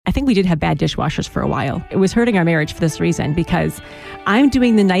think we did have bad dishwashers for a while. It was hurting our marriage for this reason, because I'm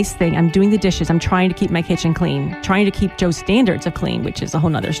doing the nice thing. I'm doing the dishes. I'm trying to keep my kitchen clean, trying to keep Joe's standards of clean, which is a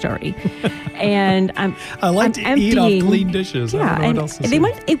whole nother story. And I like to eat off clean dishes. Yeah, I don't know what else to say.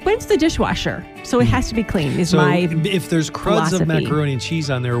 It went to the dishwasher, so it has to be clean. If there's cruds philosophy. of macaroni and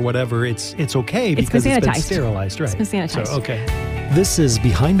cheese on there or whatever, it's okay because it's been sterilized, right? It's been sanitized. So, okay. This is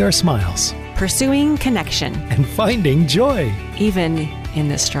Behind Our Smiles. Pursuing connection. And finding joy. Even in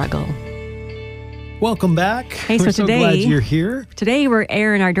the struggle. Welcome back. Hey, we're so glad today you're here. Today we're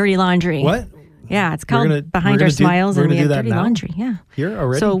airing our dirty laundry. What? Yeah, it's called Behind Our Smiles, and we have dirty laundry. Yeah. Here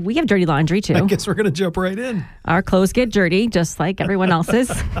already? So we have dirty laundry too. I guess we're going to jump right in. Our clothes get dirty, just like everyone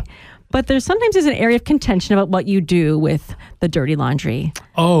else's. But sometimes there's an area of contention about what you do with the dirty laundry.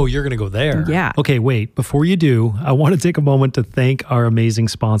 Oh, you're going to go there. Yeah. Okay, wait. Before you do, I want to take a moment to thank our amazing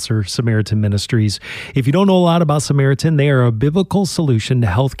sponsor, Samaritan Ministries. If you don't know a lot about Samaritan, they are a biblical solution to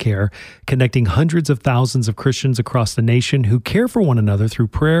healthcare, connecting hundreds of thousands of Christians across the nation who care for one another through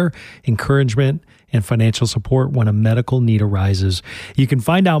prayer, encouragement, and financial support when a medical need arises. You can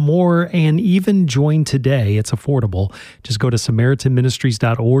find out more and even join today. It's affordable. Just go to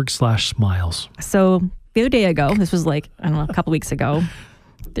SamaritanMinistries.org/smiles. So the other day ago, this was a couple weeks ago,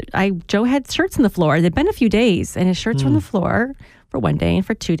 Joe had shirts on the floor. They'd been a few days, and his shirts were on the floor for 1 day and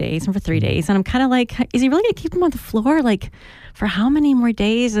for 2 days and for 3 days. And I'm kind of like, is he really going to keep them on the floor? For how many more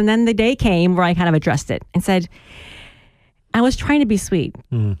days? And then the day came where I kind of addressed it and said, I was trying to be sweet.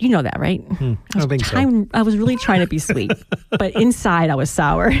 You know that, right? I think so. I was really trying to be sweet, but inside I was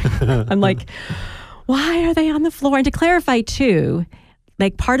sour. I'm like, why are they on the floor? And to clarify too,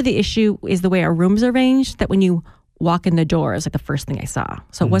 part of the issue is the way our rooms are arranged, that when you walk in the door is the first thing I saw.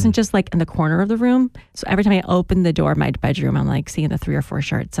 So it wasn't just in the corner of the room. So every time I opened the door of my bedroom, I'm seeing the 3 or 4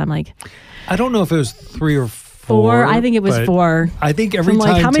 shirts. I'm like, I don't know if it was 3 or 4. I think it was 4. I think every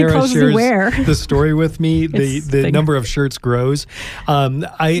time how many Tara clothes does he wear? shares the story with me, the number of shirts grows.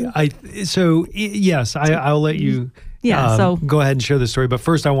 Yes, I'll let you. Yeah. So go ahead and share the story. But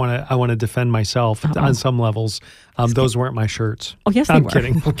first, I want to defend myself on some levels. Those weren't my shirts. Oh yes, I'm they were.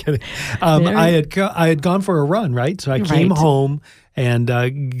 Kidding. I'm kidding. I had gone for a run, right? So I came home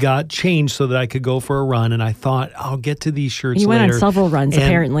and got changed so that I could go for a run. And I thought, I'll get to these shirts later. You went on several runs,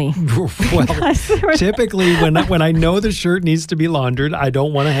 apparently. Well, typically when I know the shirt needs to be laundered, I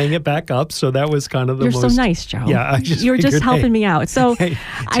don't want to hang it back up. So that was kind of the You're most... so nice, Joe. Yeah, you were just helping me out. So Tara,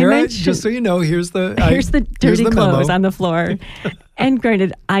 I mentioned, just so you know, here's the dirty clothes memo on the floor. And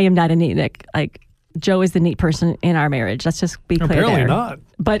granted, I am not a neatnik. Joe is the neat person in our marriage. Let's just be clear Apparently there. not.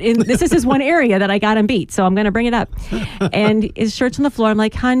 But this is his one area that I got him beat, so I'm going to bring it up. And his shirts on the floor. I'm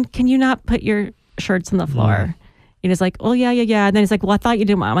like, hon, can you not put your shirts on the floor? And he's like, oh, yeah. And then he's like, well, I thought you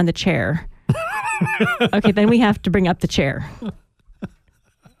didn't want them on the chair. Okay, then we have to bring up the chair.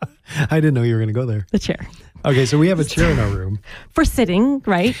 I didn't know you were going to go there. The chair. Okay, so we have a chair in our room. For sitting,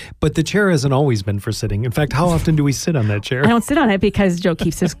 right? But the chair hasn't always been for sitting. In fact, how often do we sit on that chair? I don't sit on it because Joe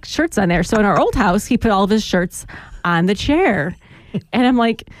keeps his shirts on there. So in our old house, he put all of his shirts on the chair. And I'm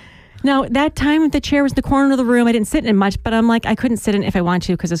like, now that time the chair was in the corner of the room. I didn't sit in it much, but I'm like, I couldn't sit in it if I wanted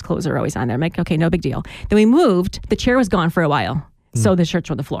to because his clothes are always on there. I'm like, okay, no big deal. Then we moved. The chair was gone for a while. So the shirts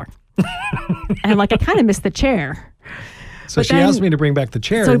were on the floor. And I'm like, I kind of missed the chair. So she asked me to bring back the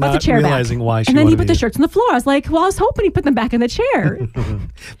chair, so not realizing why she wanted me to. And then he put the shirts on the floor. I was like, well, I was hoping he'd put them back in the chair.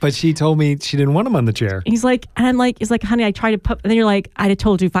 But she told me she didn't want them on the chair. He's like, honey, I tried to put, and then you're like, I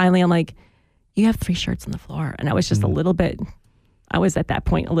told you finally, I'm like, you have 3 shirts on the floor. And I was just a little bit, I was at that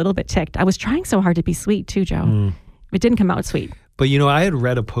point a little bit ticked. I was trying so hard to be sweet too, Joe. It didn't come out sweet. But I had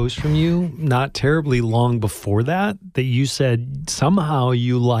read a post from you not terribly long before that you said somehow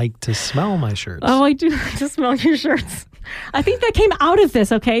you like to smell my shirts. Oh, I do like to smell your shirts. I think that came out of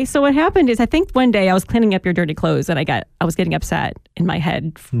this, okay? So what happened is I think one day I was cleaning up your dirty clothes and I was getting upset in my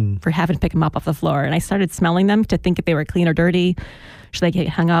head for having to pick them up off the floor. And I started smelling them to think if they were clean or dirty. Should they get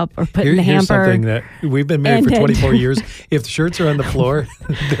hung up or put in the Here's hamper? Something that we've been married for 24 years. If the shirts are on the floor,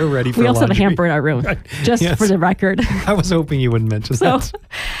 they're ready for We also laundry. have a hamper in our room, just for the record. I was hoping you wouldn't mention that.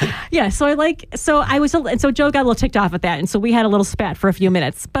 Yeah, so Joe got a little ticked off at that, and so we had a little spat for a few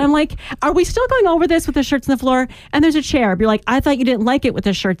minutes. But I'm like, are we still going over this with the shirts on the floor? And there's a chair. You're like, I thought you didn't like it with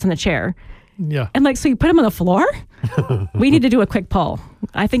the shirts on the chair. Yeah. And so you put them on the floor? We need to do a quick poll.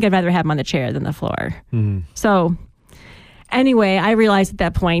 I think I'd rather have them on the chair than the floor. So anyway, I realized at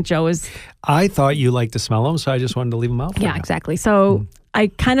that point, Joe was... I thought you liked to smell them, so I just wanted to leave them out for you. Exactly. So I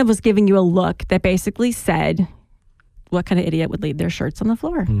kind of was giving you a look that basically said, what kind of idiot would leave their shirts on the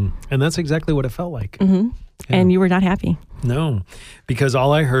floor? And that's exactly what it felt like. And you were not happy. No, because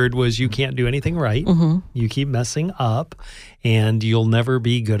all I heard was you can't do anything right. You keep messing up and you'll never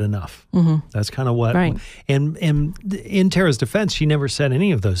be good enough. That's kind of what. Right. And in Tara's defense, she never said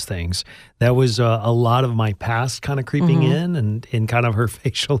any of those things. That was a lot of my past kind of creeping in and in kind of her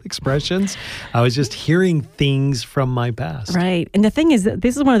facial expressions. I was just hearing things from my past. Right. And the thing is that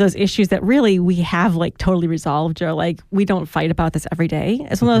this is one of those issues that really we have like totally resolved, Joe. Like we don't fight about this every day.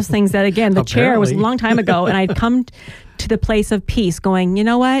 It's one of those things that, again, the chair was a long time ago and I'd come to the place of peace going, you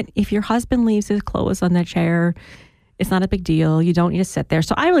know what? If your husband leaves his clothes on the chair, it's not a big deal. You don't need to sit there.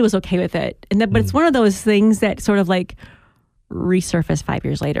 So I really was okay with it. And but it's one of those things that sort of like resurfaced 5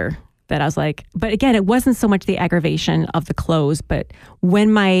 years later that I was like, but again, it wasn't so much the aggravation of the clothes, but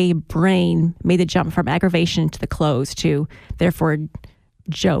when my brain made the jump from aggravation to the clothes to, therefore,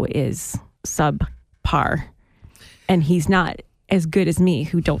 Joe is subpar and he's not as good as me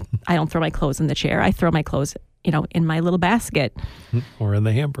I don't throw my clothes in the chair. I throw my clothes in my little basket. Or in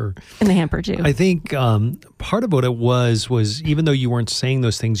the hamper. In the hamper, too. I think part of what it was even though you weren't saying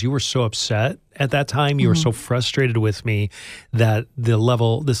those things, you were so upset at that time. You were so frustrated with me that this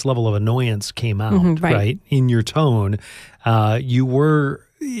level of annoyance came out, right? In your tone. You were...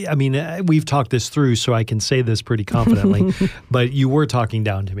 I mean, we've talked this through, so I can say this pretty confidently, but you were talking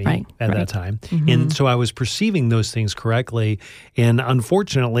down to me at that time. And so I was perceiving those things correctly. And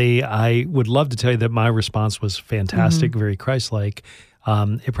unfortunately, I would love to tell you that my response was fantastic, very Christ-like.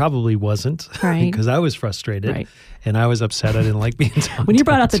 It probably wasn't because I was frustrated and I was upset. I didn't like being talked When you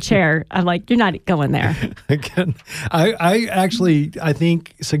brought out the chair, I'm like, you're not going there. Again, I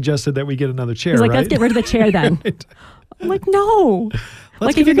think suggested that we get another chair. He's like, let's get rid of the chair then. I'm like, no.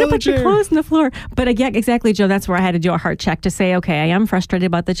 Let's like if you're going to put chair. your clothes on the floor. But again, exactly, Joe, that's where I had to do a heart check to say, okay, I am frustrated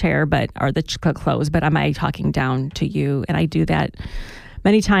about the chair or the clothes, but am I talking down to you? And I do that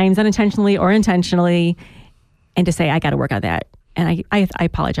many times, unintentionally or intentionally, and to say, I got to work on that. And I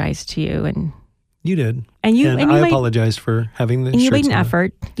apologize to you. And you did. And I apologized for having the and you made an on.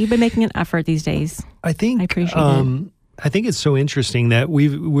 effort. You've been making an effort these days. I appreciate it. I think it's so interesting that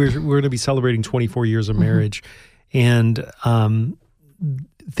we're going to be celebrating 24 years of marriage, and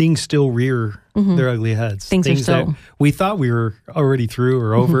things still rear their ugly heads. Things are still... that we thought we were already through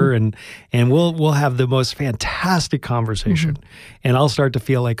or over, and we'll have the most fantastic conversation, and I'll start to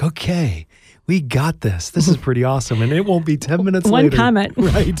feel like, okay, we got this. This is pretty awesome, and it won't be 10 minutes later. One comment,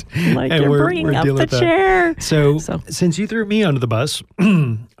 right? Like and you're bringing up the chair. So since you threw me under the bus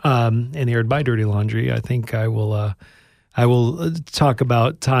and aired my dirty laundry, I think I will talk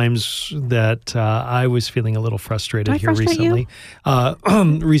about times that I was feeling a little frustrated here recently.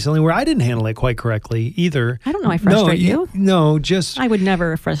 Recently, where I didn't handle it quite correctly either. I don't know. I frustrate you. No, just I would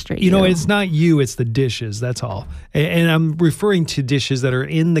never frustrate you. You know, it's not you; it's the dishes. That's all. And I'm referring to dishes that are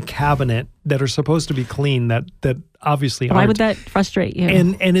in the cabinet that are supposed to be clean. That obviously aren't. Why would that frustrate you?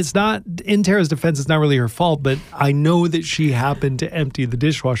 And it's not, in Tara's defense, it's not really her fault. But I know that she happened to empty the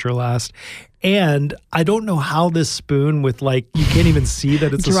dishwasher last. And I don't know how this spoon with you can't even see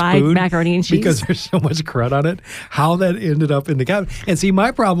that it's dried a spoon. Macaroni and cheese. Because there's so much crud on it, how that ended up in the cabinet. And see,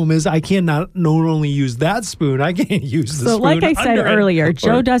 my problem is I cannot not only use that spoon, I can't use the spoon. So like I said earlier,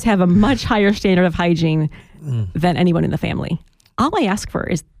 Joe does have a much higher standard of hygiene than anyone in the family. All I ask for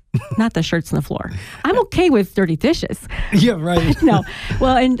is not the shirts on the floor. I'm okay with dirty dishes. Yeah, right. No.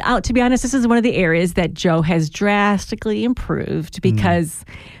 Well, and to be honest, this is one of the areas that Joe has drastically improved because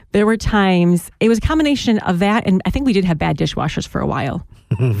there were times, it was a combination of that, and I think we did have bad dishwashers for a while.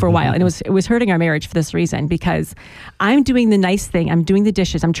 And it was hurting our marriage for this reason, because I'm doing the nice thing. I'm doing the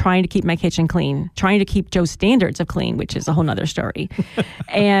dishes. I'm trying to keep my kitchen clean, trying to keep Joe's standards of clean, which is a whole nother story.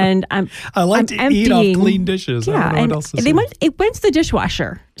 And I like to eat off clean dishes. Yeah, I don't know and what else to say. It went to the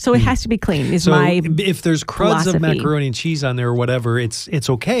dishwasher, so it has to be clean. So my if there's cruds philosophy. of macaroni and cheese on there or whatever, it's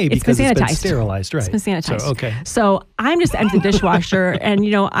okay because it's been sterilized, right? It's been sanitized. So, okay. So I'm just empty the dishwasher, and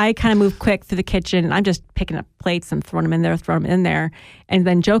I kind of move quick through the kitchen, and I'm just picking up plates and throwing them in there. And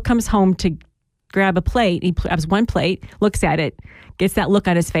then Joe comes home to grab a plate. He grabs one plate, looks at it, gets that look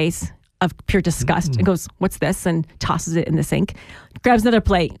on his face of pure disgust, and goes, "What's this?" and tosses it in the sink. Grabs another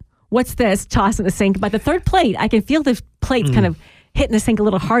plate. "What's this?" Toss in the sink. By the third plate, I can feel the plates kind of hitting the sink a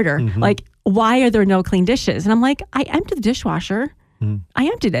little harder. Like, why are there no clean dishes? And I'm like, I emptied the dishwasher. I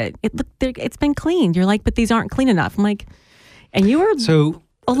emptied it. It's been cleaned. You're like, but these aren't clean enough. I'm like, and you were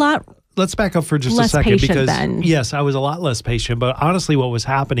a lot let's back up for just a Less second patient because then. yes, I was a lot less patient, but honestly what was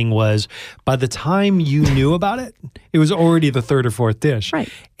happening was by the time you knew about it, it was already the third or fourth dish. Right.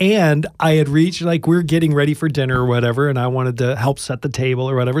 And I had reached, like, we're getting ready for dinner or whatever, and I wanted to help set the table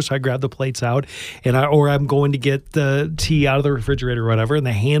or whatever, so I grabbed the plates out, and I'm going to get the tea out of the refrigerator or whatever, and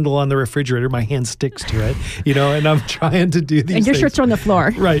the handle on the refrigerator, my hand sticks to it, and I'm trying to do these And your things. shirts are on the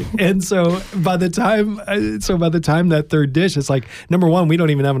floor. Right. And so by the time that third dish, it's like, number one, we don't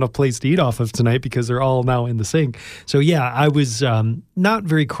even have enough plates to eat off of tonight because they're all now in the sink. So yeah, I was not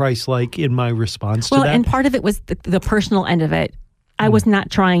very Christ-like in my response to that. Well, and part of it was the personal end of it. I was not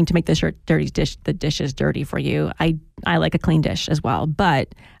trying to make the dishes dirty for you. I like a clean dish as well.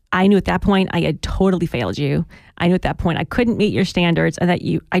 But I knew at that point I had totally failed you. I knew at that point I couldn't meet your standards and that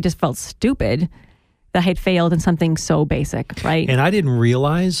I just felt stupid that I had failed in something so basic, right? And I didn't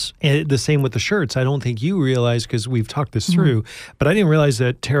realize, and the same with the shirts. I don't think you realized because we've talked this through, but I didn't realize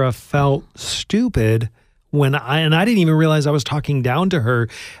that Tara felt stupid and I didn't even realize I was talking down to her.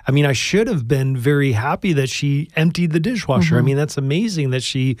 I mean, I should have been very happy that she emptied the dishwasher. I mean, that's amazing that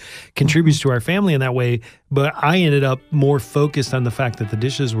she contributes to our family in that way. But I ended up more focused on the fact that the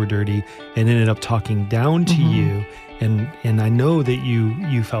dishes were dirty and ended up talking down to you. And I know that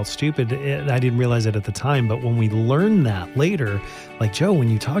you felt stupid. I didn't realize it at the time. But when we learned that later, like, Joe, when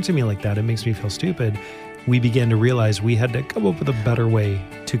you talk to me like that, it makes me feel stupid. We began to realize we had to come up with a better way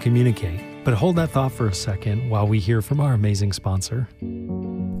to communicate. But hold that thought for a second while we hear from our amazing sponsor.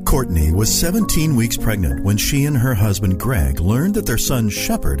 Courtney was 17 weeks pregnant when she and her husband Greg learned that their son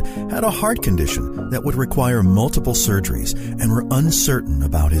Shepard had a heart condition that would require multiple surgeries and were uncertain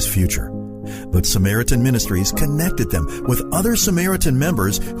about his future. But Samaritan Ministries connected them with other Samaritan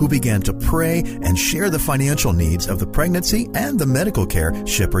members who began to pray and share the financial needs of the pregnancy and the medical care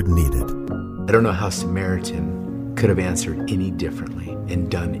Shepard needed. I don't know how Samaritan could have answered any differently and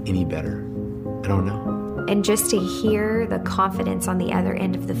done any better. I don't know. And just to hear the confidence on the other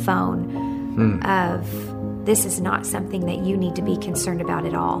end of the phone of this is not something that you need to be concerned about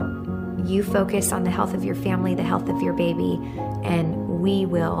at all. You focus on the health of your family, the health of your baby, and we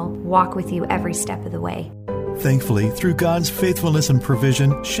will walk with you every step of the way. Thankfully, through God's faithfulness and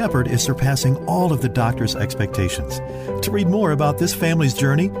provision, Shepard is surpassing all of the doctor's expectations. To read more about this family's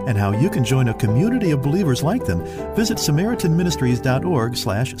journey and how you can join a community of believers like them, visit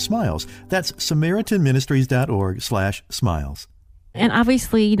SamaritanMinistries.org/smiles. That's SamaritanMinistries.org/smiles. And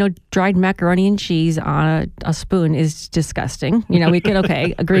obviously, dried macaroni and cheese on a spoon is disgusting. We could,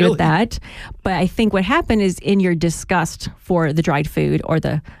 agree Really? with that. But I think what happened is in your disgust for the dried food or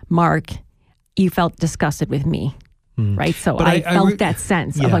the mark, you felt disgusted with me, right? So But I felt that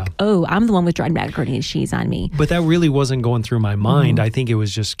sense of like, oh, I'm the one with dried macaroni and cheese on me. But that really wasn't going through my mind. I think it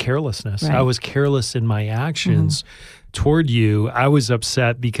was just carelessness. Right. I was careless in my actions toward you. I was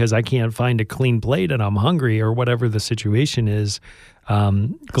upset because I can't find a clean plate and I'm hungry or whatever the situation is.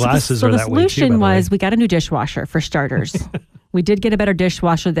 Glasses are that way too, by So the solution the way. was we got a new dishwasher for starters. We did get a better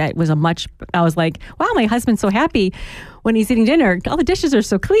dishwasher that was I was like, wow, my husband's so happy when he's eating dinner. All the dishes are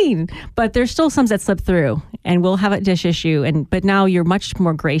so clean. But there's still some that slip through and we'll have a dish issue. But now you're much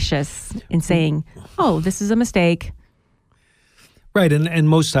more gracious in saying, oh, this is a mistake. Right. And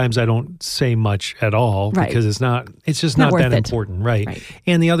most times I don't say much at all Right. because it's just Not not worth that it. important. Right. Right.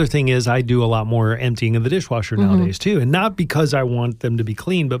 And the other thing is I do a lot more emptying of the dishwasher nowadays too. And not because I want them to be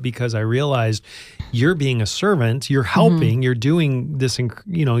clean, but because I realized you're being a servant, you're helping, you're doing this,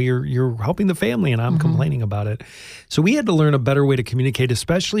 you're helping the family and I'm complaining about it. So we had to learn a better way to communicate,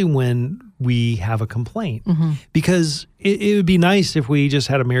 especially when we have a complaint, because it would be nice if we just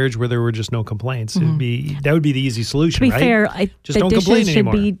had a marriage where there were just no complaints. That would be the easy solution. To be right? fair, Just the don't complain dishes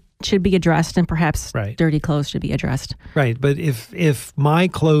anymore. should be addressed and perhaps Right. dirty clothes should be addressed. Right. But if my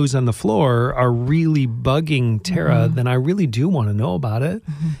clothes on the floor are really bugging Tara, then I really do want to know about it.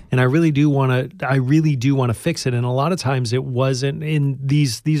 And I really do want to fix it. And a lot of times it wasn't in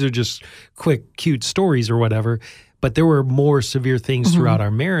these are just quick, cute stories or whatever. But there were more severe things throughout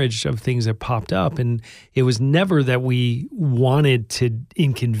our marriage of things that popped up. And it was never that we wanted to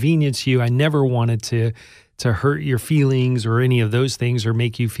inconvenience you. I never wanted to hurt your feelings or any of those things or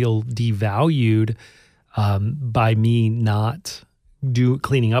make you feel devalued by me not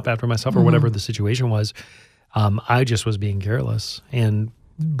cleaning up after myself or whatever the situation was. I just was being careless. And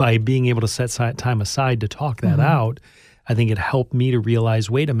by being able to set time aside to talk that out, I think it helped me to realize,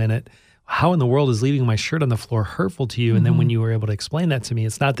 wait a minute, how in the world is leaving my shirt on the floor hurtful to you? And then when you were able to explain that to me,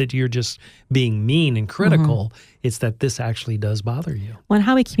 it's not that you're just being mean and critical. It's that this actually does bother you. Well, and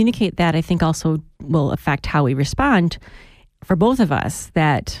how we communicate that, I think, also will affect how we respond for both of us.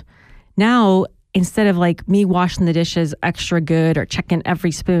 That now instead of like me washing the dishes extra good or checking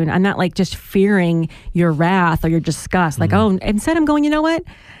every spoon, I'm not like just fearing your wrath or your disgust. Like, oh, instead I'm going, you know what?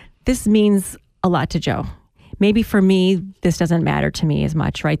 This means a lot to Joe. Maybe for me, this doesn't matter to me as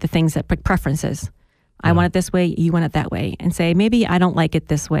much, right? The things that preferences. I want it this way, you want it that way. And say, maybe I don't like it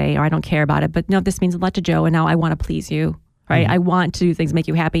this way or I don't care about it, but no, this means a lot to Joe and now I want to please you, right? I want to do things make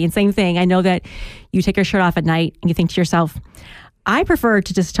you happy. And same thing, I know that you take your shirt off at night and you think to yourself, I prefer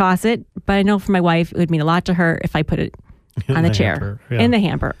to just toss it, but I know for my wife, it would mean a lot to her if I put it on the chair, in the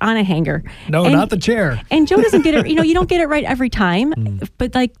hamper, on a hanger. No, not the chair. And Joe doesn't get it, you don't get it right every time.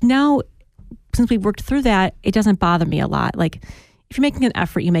 But like now, since we've worked through that, it doesn't bother me a lot. Like if you're making an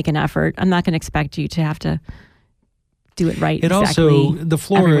effort, you make an effort. I'm not going to expect you to have to do it right. And exactly also the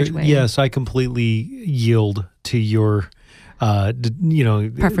floor, yes, I completely yield to your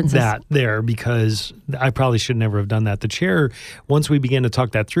preferences. That there, because I probably should never have done that. The chair, once we began to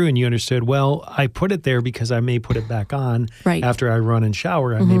talk that through and you understood, well, I put it there because I may put it back on after I run and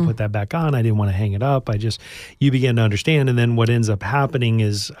shower. I may put that back on. I didn't want to hang it up. You began to understand. And then what ends up happening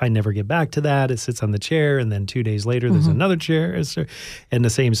is I never get back to that. It sits on the chair. And then 2 days later, there's another chair. And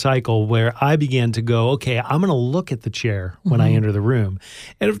the same cycle where I began to go, okay, I'm going to look at the chair when I enter the room.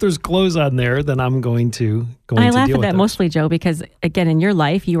 And if there's clothes on there, then I'm going to I laugh at that mostly, Joe, because again, in your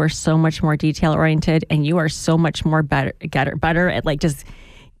life, you are so much more detail oriented and you are so much more better at like just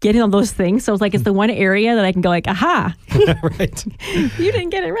getting all those things. So it's like, it's the one area that I can go like, aha, right. You didn't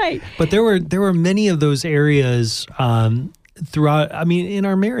get it right. But there were many of those areas throughout, in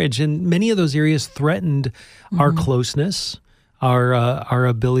our marriage, and many of those areas threatened our closeness, our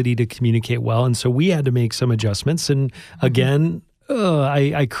ability to communicate well. And so we had to make some adjustments. And again,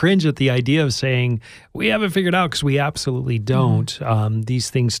 I cringe at the idea of saying we haven't figured out, because we absolutely don't. These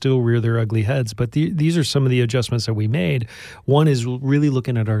things still rear their ugly heads, but these are some of the adjustments that we made. One is really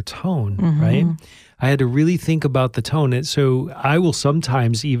looking at our tone, right? I had to really think about the tone. And so I will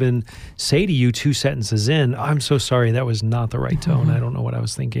sometimes even say to you 2 sentences in, I'm so sorry, that was not the right tone. I don't know what I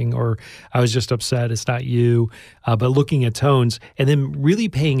was thinking, or I was just upset. It's not you. But looking at tones and then really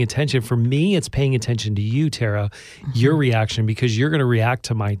paying attention. For me, it's paying attention to you, Tara, your reaction, because you're going to react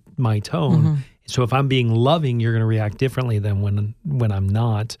to my tone. So if I'm being loving, you're going to react differently than when I'm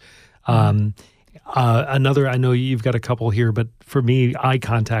not. Another, I know you've got a couple here, but for me, eye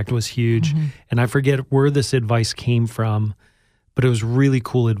contact was huge. And I forget where this advice came from, but it was really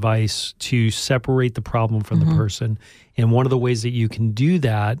cool advice to separate the problem from the person. And one of the ways that you can do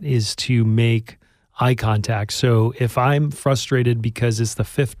that is to make eye contact. So if I'm frustrated because it's the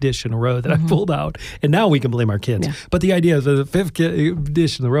 5th dish in a row that I pulled out, and now we can blame our kids, but the idea of the 5th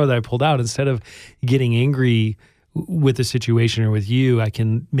dish in a row that I pulled out, instead of getting angry with the situation or with you, I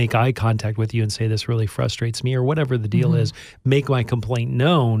can make eye contact with you and say, this really frustrates me, or whatever the deal is, make my complaint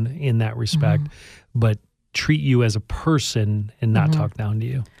known in that respect, but treat you as a person and not talk down to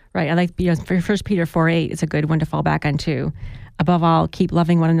you. Right. I like, 1 Peter 4:8 is a good one to fall back on too. Above all, keep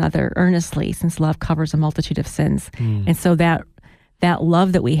loving one another earnestly, since love covers a multitude of sins. And so that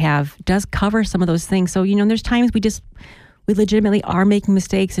love that we have does cover some of those things. So, there's times we legitimately are making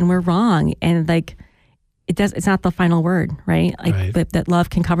mistakes and we're wrong. And like, it's not the final word, right? Like that love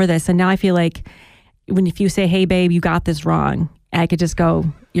can cover this. And now I feel like if you say, hey babe, you got this wrong, I could just go,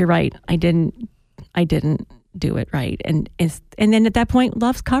 you're right. I didn't do it right. And then at that point,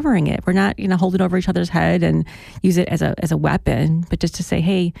 love's covering it. We're not, hold it over each other's head and use it as a weapon, but just to say,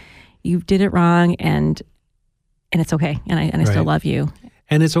 hey, you did it wrong and it's okay. And I still love you.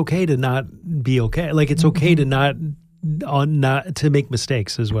 And it's okay to not be okay. Like it's okay to not to make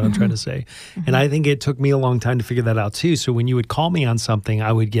mistakes is what I'm trying to say. And I think it took me a long time to figure that out too. So when you would call me on something,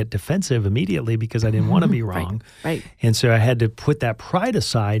 I would get defensive immediately because I didn't want to be wrong. Right. And so I had to put that pride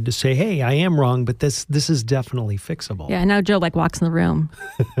aside to say, hey, I am wrong, but this is definitely fixable. Yeah. And now Joe walks in the room.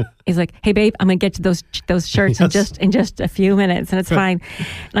 He's like, hey babe, I'm going to get to those shirts in just a few minutes, and it's fine.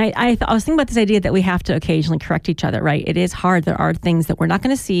 And I was thinking about this idea that we have to occasionally correct each other, right? It is hard. There are things that we're not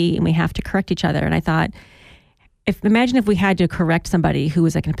going to see and we have to correct each other. And I thought, imagine if we had to correct somebody who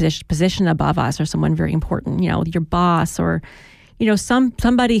was like in a position above us, or someone very important, your boss, or,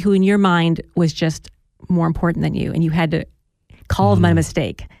 somebody who in your mind was just more important than you, and you had to call them on a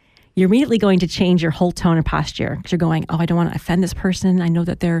mistake. You're immediately going to change your whole tone and posture, because you're going, oh, I don't want to offend this person. I know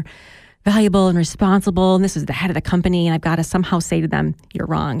that they're valuable and responsible, and this is the head of the company, and I've got to somehow say to them, you're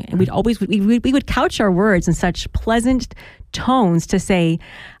wrong. And we would couch our words in such pleasant tones to say,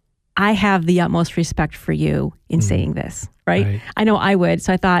 I have the utmost respect for you in saying this, right? I know I would.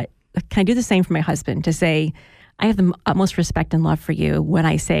 So I thought, can I do the same for my husband, to say, I have the utmost respect and love for you when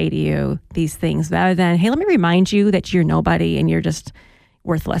I say to you these things, rather than, hey, let me remind you that you're nobody and you're just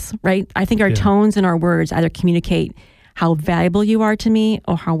worthless, right? I think our Yeah. tones and our words either communicate how valuable you are to me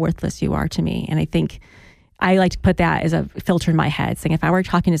or how worthless you are to me. And I think I like to put that as a filter in my head, saying if I were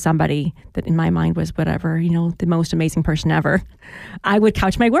talking to somebody that in my mind was whatever, the most amazing person ever, I would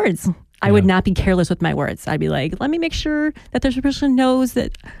couch my words. I would not be careless with my words. I'd be like, let me make sure that this person knows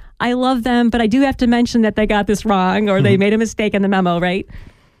that I love them, but I do have to mention that they got this wrong or they made a mistake in the memo, right?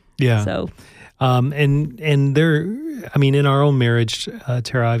 Yeah. So, and there, in our own marriage,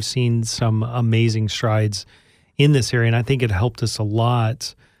 Tara, I've seen some amazing strides in this area, and I think it helped us a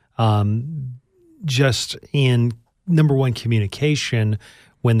lot. Just in number one, communication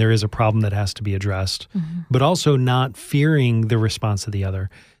when there is a problem that has to be addressed, but also not fearing the response of the other.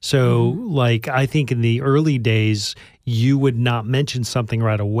 So like, I think in the early days, you would not mention something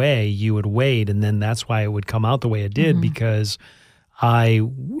right away. You would wait. And then that's why it would come out the way it did, because I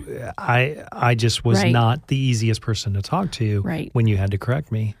just was not the easiest person to talk to when you had to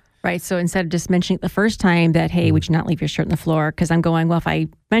correct me. Right. So instead of just mentioning it the first time that, hey, would you not leave your shirt on the floor? Because I'm going, well, if I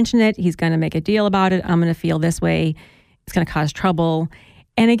mention it, he's going to make a deal about it. I'm going to feel this way. It's going to cause trouble.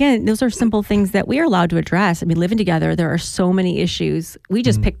 And again, those are simple things that we are allowed to address. Living together, there are so many issues. We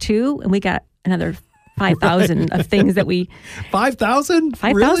just picked two and we got another 5,000 of things that we... 5,000?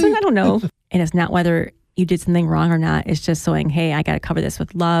 5,000? Really? I don't know. And it's not whether you did something wrong or not. It's just saying, hey, I got to cover this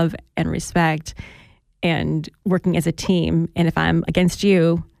with love and respect and working as a team. And if I'm against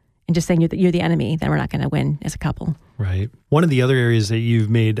you, and just saying you're the enemy, then we're not going to win as a couple. Right. One of the other areas that you've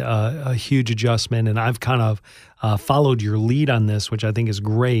made a huge adjustment, and I've kind of followed your lead on this, which I think is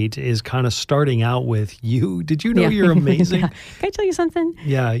great, is kind of starting out with you. Did you know you're amazing? Can I tell you something?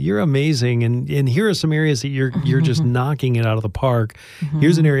 Yeah, you're amazing. And here are some areas that you're just knocking it out of the park.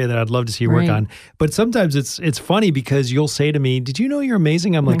 Here's an area that I'd love to see you work on. But sometimes it's funny because you'll say to me, did you know you're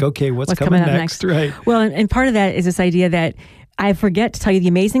amazing? I'm like, okay, what's coming up next? Right. Well, and part of that is this idea that I forget to tell you the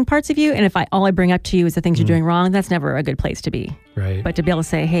amazing parts of you. And if all I bring up to you is the things you're doing wrong, that's never a good place to be. Right. But to be able to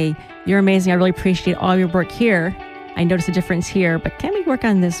say, hey, you're amazing. I really appreciate all your work here. I noticed a difference here, but can we work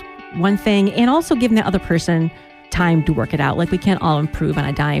on this one thing? And also giving the other person time to work it out. Like we can't all improve on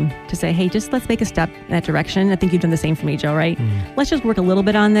a dime to say, hey, just let's make a step in that direction. I think you've done the same for me, Joe, right? Let's just work a little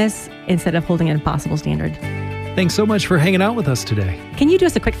bit on this instead of holding an impossible standard. Thanks so much for hanging out with us today. Can you do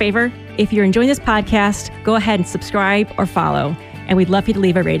us a quick favor? If you're enjoying this podcast, go ahead and subscribe or follow. And we'd love for you to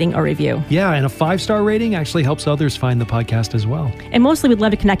leave a rating or review. Yeah, and a 5-star rating actually helps others find the podcast as well. And mostly we'd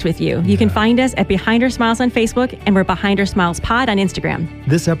love to connect with you. You can find us at Behind Our Smiles on Facebook, and we're Behind Our Smiles Pod on Instagram.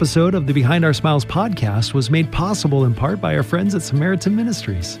 This episode of the Behind Our Smiles podcast was made possible in part by our friends at Samaritan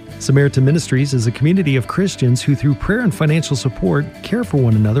Ministries. Samaritan Ministries is a community of Christians who, through prayer and financial support, care for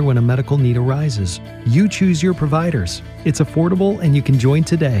one another when a medical need arises. You choose your providers. It's affordable and you can join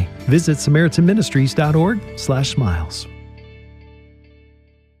today. Visit SamaritanMinistries.org/smiles.